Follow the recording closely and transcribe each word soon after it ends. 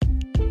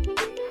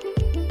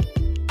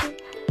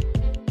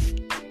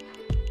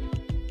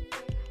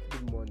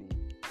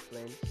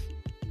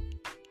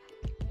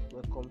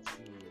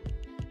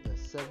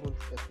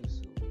seventh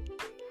episode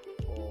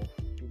of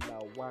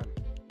Pillar 1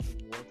 in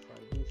World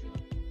Foundation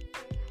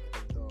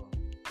of the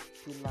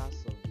Pillars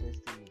of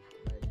Destiny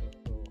by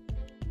Dr.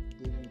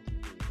 David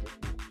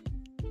Oyedepo.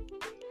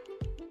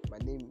 My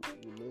name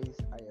remains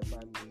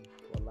Ayabami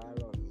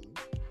Folaromi.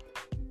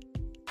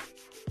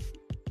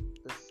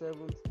 The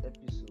seventh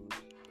episode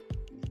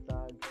is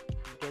tagged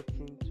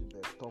Getting to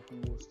the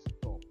Topmost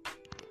Top.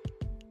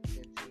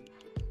 Getting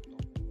to the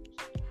topmost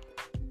top.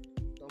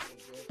 Don't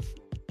forget,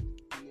 from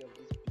any of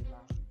these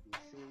pillars, we've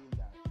been saying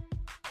that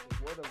the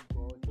Word of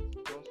God is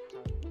God's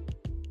channel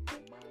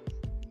for man's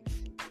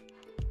lifting.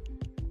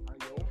 And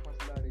your own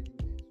personal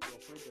readiness to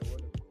operate the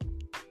Word of God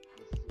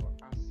is your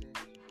access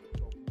to the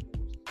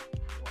topmost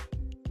top.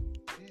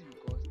 This is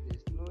because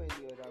there's no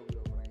any other way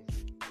of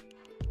rising,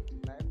 but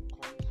life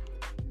comes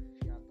with the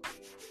fear of the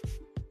Word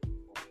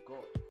of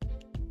God.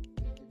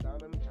 In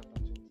Deuteronomy chapter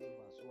 28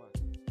 verse 1,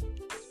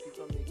 the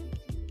scripture makes it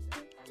clear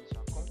that, and it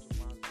shall come to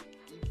pass,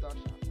 if thou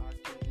shalt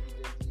hearken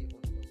diligently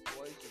unto the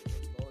voice of the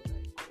Lord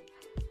thy God,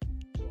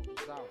 to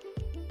observe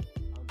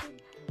and to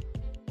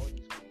do all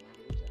his commands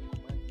which I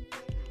command thee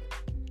this day,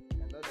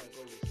 the Lord thy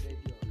God will set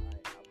thee on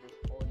high above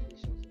all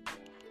nations of the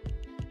earth.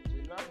 So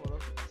in order for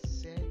us to be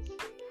set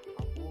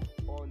above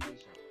all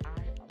nations,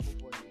 high above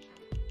all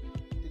nations,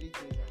 three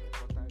things are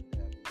important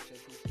that I've been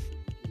checking since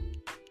the beginning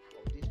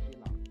of this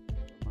pillar.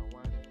 Number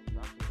one, you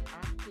have to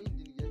hearken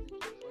diligently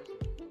to the voice of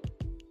the Lord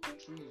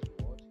through his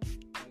word,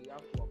 and you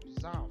have to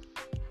observe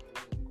the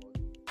word of God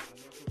and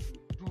also to do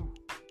his word.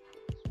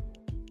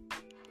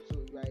 So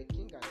you are a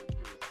king and a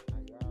priest,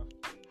 and you have a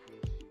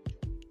great future.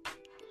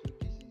 So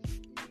this is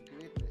a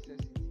great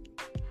necessity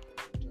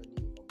for the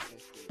journey of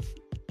destiny.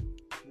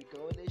 We can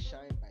only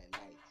shine by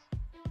light.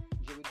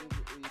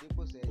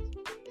 Oyedepo said,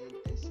 the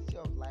intensity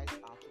of light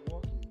at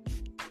work in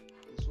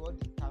you is what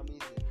determines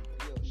the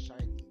degree of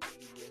shining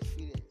you will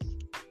experience.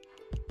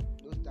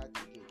 Note that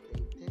again. The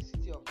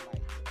intensity of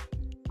light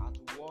at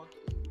work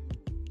in you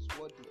is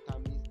what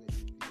determines the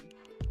degree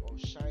of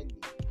shining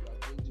you are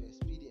going to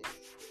experience.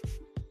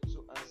 So,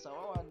 and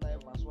Psalm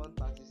 119 verse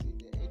 130 says,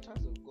 the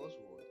entrance of God's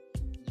word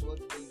is what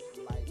gives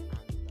light and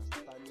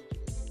understanding to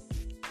the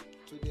people.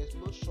 So there's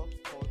no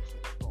shortcut to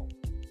the top.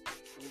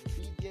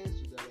 Obedience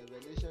to the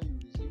revelation you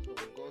receive from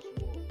God's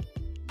word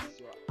is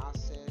your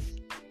access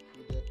to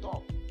the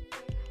top.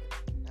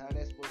 And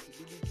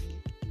responsibility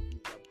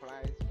is the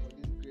price for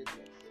this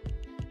greatness.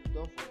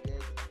 Don't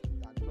forget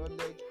that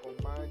knowledge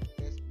command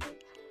exploit.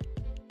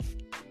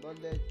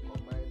 Knowledge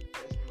command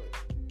exploit.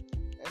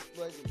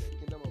 Exploits in the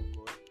kingdom of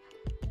God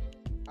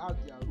have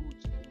their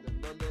roots in the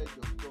knowledge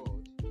of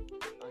God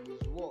and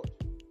his word.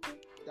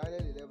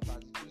 Daniel 11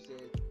 verse 2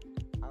 says,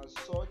 and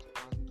such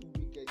as do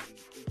wickedly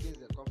against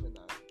the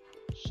covenant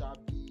shall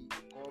be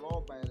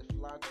corrupt by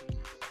flatteries,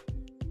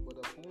 but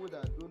the people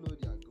that don't know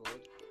their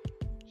God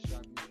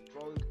shall be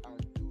strong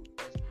and do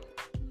exploit.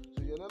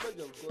 So your knowledge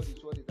of God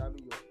is what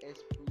determines your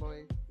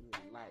exploit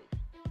in life,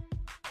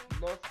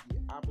 not the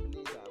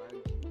happenings around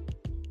you,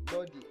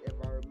 not the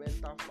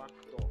environmental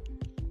factor,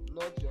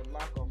 not your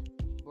lack of,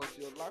 but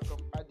your lack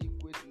of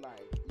adequate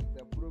life is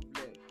the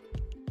problem.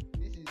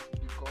 This is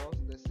because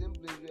the same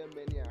place where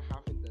many are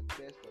having the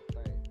best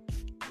of time,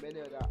 many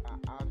others are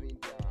having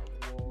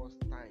their worst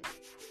time.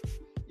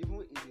 Even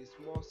in a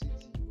small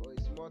city or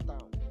a small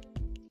town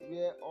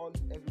where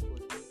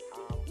everybody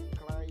are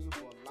crying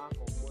for lack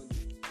of money,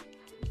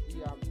 you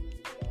still have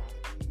people that are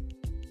still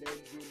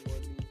lending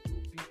money to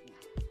people.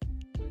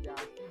 So there are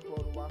still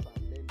borrowers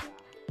and lenders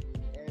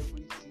in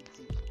every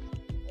city,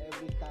 in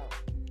every town.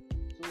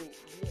 So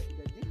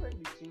the difference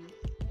between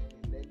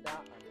the lender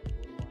and the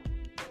borrower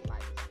is the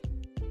light.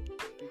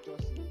 Scripture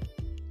says,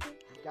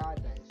 guard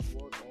thy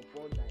sword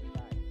upon thy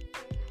thigh,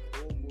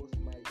 O most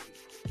mighty,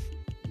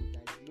 with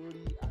thy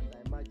glory and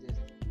thy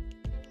majesty,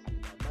 and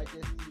thy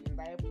majesty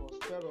lie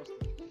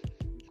prosperously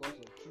because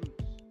of truth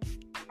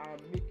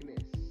and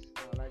meekness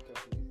and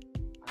righteousness,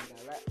 and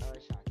thy right hand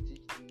shall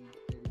teach thee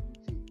terrible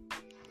things.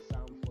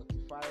 Psalm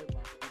 45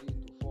 verse 3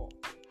 to 4.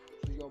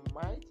 So your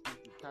might is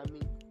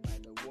determined by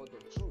the word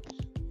of truth,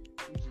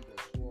 which is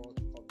the sword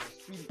of the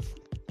spirit.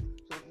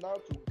 So now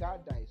to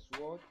guard thy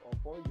sword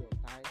upon your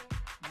thigh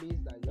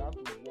means that you have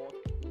to walk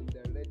in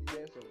the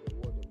readiness of the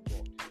word of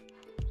God.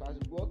 So as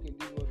you walk in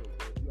this word of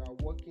God, you are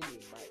walking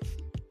in might.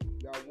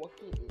 You are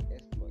walking in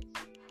exploits.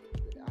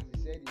 As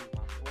he said in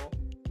verse 4,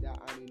 that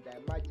and in thy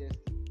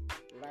majesty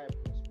lie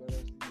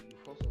prosperously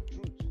because of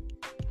truth.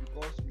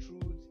 Because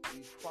truth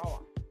is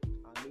power,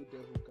 and no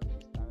devil can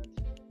withstand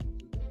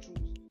to the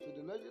truth. So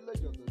the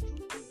knowledge of the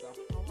truth is the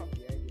power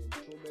behind the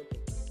enthronement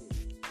of the sin,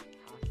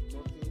 as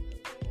nothing can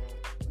stop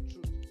the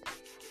truth.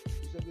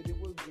 Bishop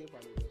Oyedepo gave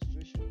an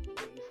illustration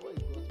that before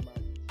he got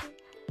married,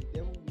 the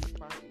devil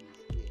whispered in his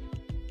ear,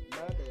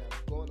 now that you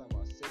have gone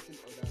about setting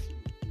others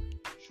free,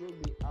 show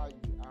me how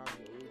you have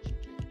your own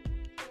children.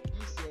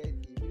 He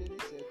immediately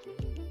said to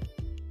him,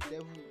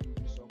 devil, you'll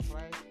be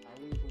surprised and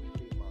won't even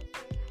pray about it.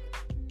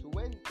 So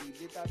when he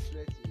later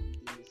threatened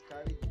with a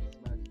miscarriage in his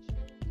marriage,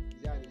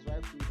 he and his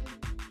wife told him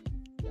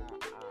that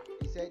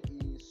he said he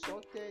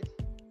insulted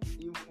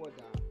him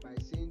further by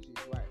saying to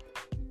his wife,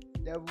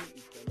 devil,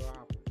 it cannot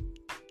happen.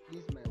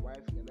 Please, my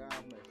wife cannot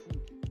have my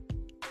food.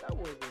 That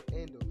was the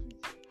end of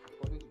it,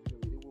 according to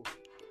Bishop Oyedepo,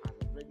 as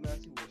the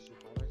pregnancy was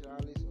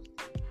supernaturally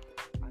sustained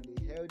and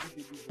a healthy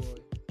baby boy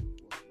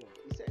was born.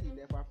 He said he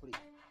never prayed.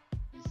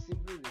 He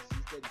simply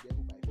resisted the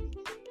devil by faith,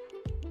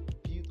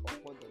 built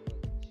upon the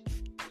knowledge.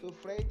 So,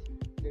 friend,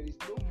 there is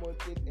no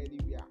mountain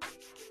anywhere.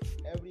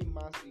 Every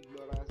man's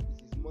ignorance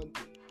is his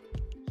mountain.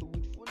 So,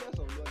 with fullness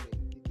of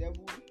knowledge, the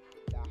devil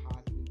that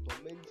has been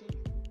tormenting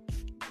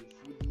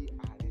you will be fully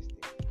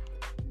arrested.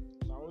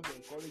 So, I want to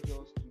encourage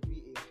us to be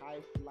a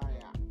high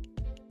flyer,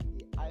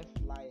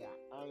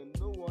 and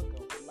no one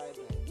can fly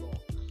by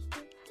dogs.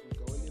 You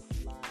can only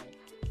fly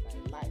by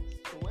light.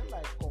 So, when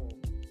light comes,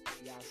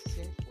 we are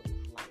set for the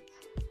flight,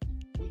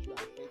 which will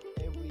affect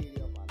every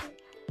area of our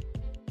life.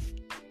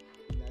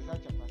 In Isaiah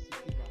chapter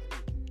 60, verse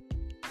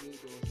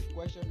 8, there was a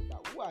question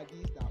that who are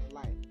these that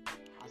fly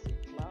as a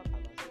cloud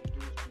and as a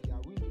dove to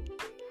their window?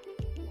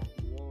 They are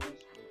the ones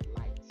with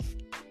light.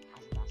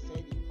 As it has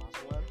said in verse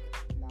 1,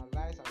 that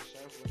rise and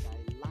shine, for thy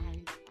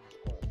light has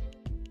come.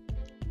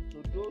 So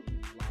those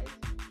with light,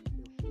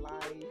 they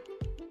fly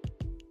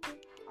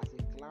as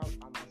a cloud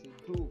and as a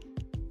dove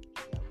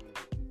to their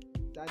window.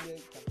 Daniel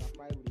chapter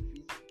 5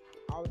 repeats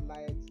how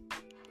light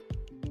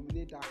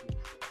dominate darkness.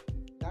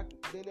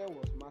 Daniel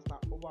was master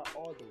over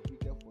all the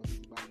wicked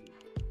forces battling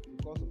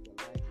because of the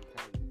light he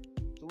carried.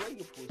 So when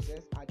you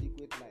possess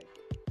adequate light,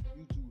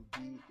 you too will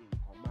be in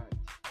command.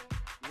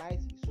 Light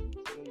is sweet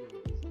when you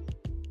embrace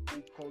it.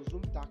 It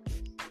consumes darkness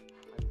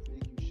and it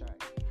makes you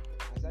shine.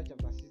 Isaiah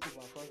chapter 60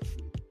 verse 1 to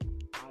 3.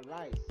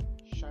 Arise,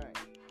 shine,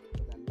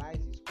 for the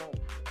light is come,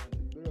 and the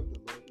glory of the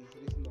Lord is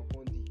risen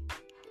upon thee.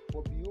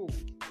 For behold,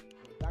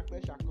 the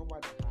darkness shall cover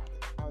the heart,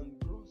 and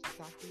gross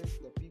darkness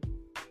the people.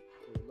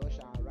 So the Lord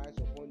shall arise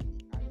upon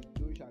thee, and his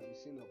glory shall be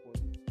seen upon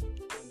thee.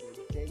 And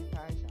the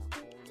Gentiles shall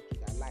come to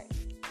thy light,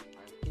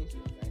 and kings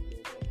of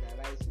brightness of thy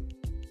rising.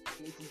 So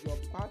it is your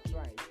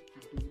birthright to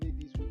dominate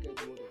this wicked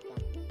world of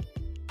darkness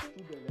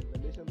through the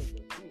revelation of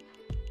the truth.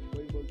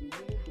 But you must be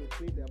willing to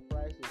pay the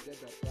price to get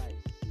the prize.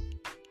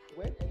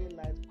 When any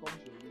light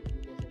comes your way,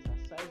 you must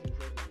exercise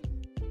yourself in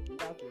it, in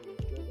order to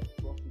enjoy the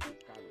profit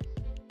it carries.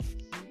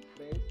 See,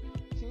 friends,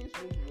 things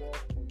won't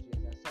work until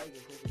you exercise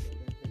yourself in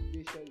the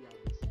revelation you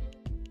have received.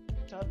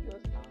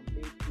 Champions are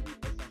made through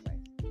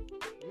exercise.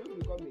 You will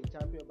become a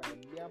champion by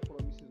mere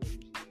promises of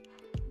wishes.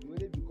 You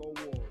only become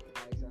one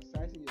by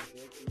exercising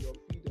yourself in your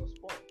field of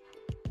sport.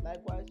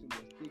 Likewise,